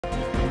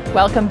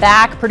Welcome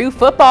back. Purdue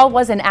football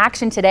was in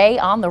action today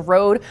on the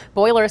road.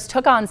 Boilers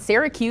took on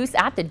Syracuse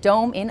at the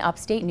Dome in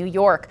upstate New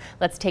York.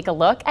 Let's take a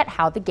look at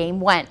how the game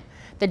went.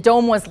 The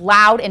Dome was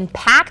loud and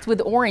packed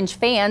with Orange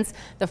fans.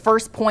 The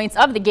first points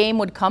of the game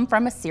would come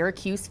from a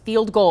Syracuse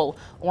field goal.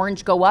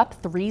 Orange go up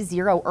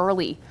 3-0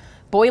 early.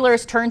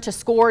 Boilers turn to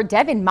score.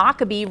 Devin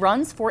Maccabee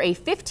runs for a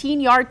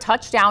 15-yard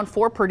touchdown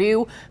for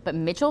Purdue, but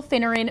Mitchell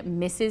Finneran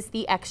misses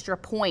the extra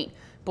point.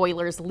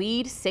 Boilers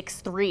lead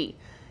 6-3.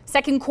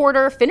 Second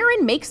quarter,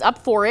 Finneran makes up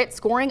for it,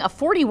 scoring a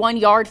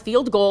 41-yard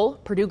field goal.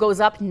 Purdue goes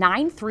up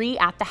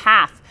 9-3 at the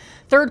half.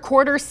 Third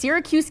quarter,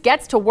 Syracuse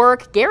gets to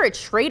work. Garrett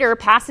Schrader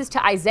passes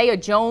to Isaiah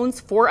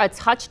Jones for a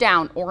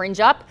touchdown. Orange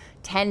up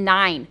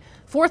 10-9.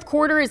 Fourth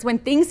quarter is when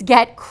things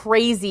get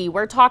crazy.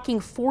 We're talking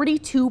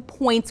 42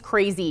 points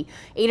crazy.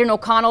 Aiden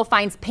O'Connell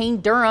finds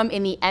Payne Durham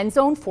in the end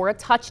zone for a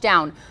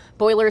touchdown.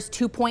 Boilers'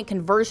 two-point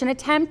conversion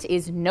attempt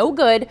is no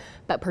good,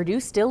 but Purdue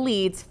still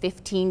leads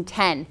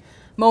 15-10.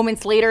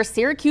 Moments later,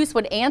 Syracuse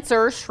would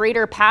answer,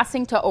 Schrader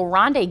passing to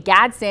Oronde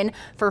Gadsden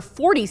for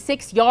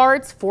 46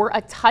 yards for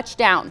a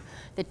touchdown.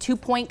 The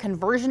two-point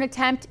conversion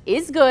attempt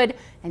is good,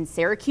 and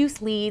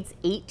Syracuse leads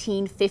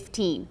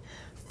 18-15.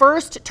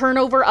 First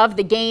turnover of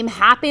the game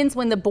happens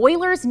when the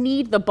Boilers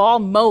need the ball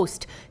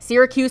most.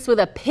 Syracuse with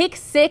a pick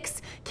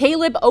six.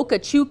 Caleb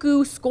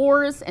Okachukwu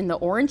scores, and the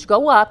Orange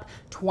go up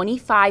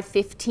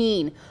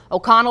 25-15.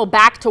 O'Connell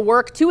back to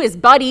work to his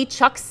buddy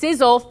Chuck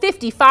Sizzle,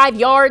 55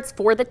 yards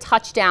for the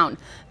touchdown.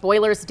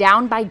 Boilers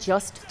down by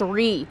just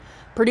 3.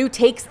 Purdue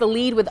takes the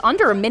lead with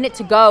under a minute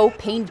to go.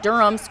 Payne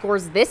Durham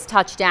scores this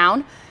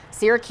touchdown.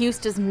 Syracuse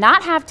does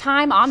not have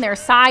time on their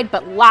side,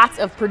 but lots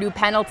of Purdue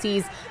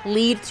penalties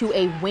lead to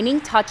a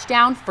winning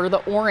touchdown for the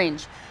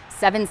Orange.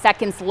 7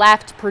 seconds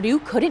left. Purdue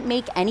couldn't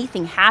make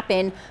anything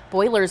happen.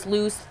 Boilers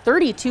lose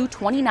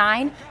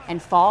 32-29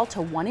 and fall to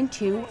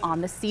 1-2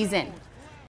 on the season.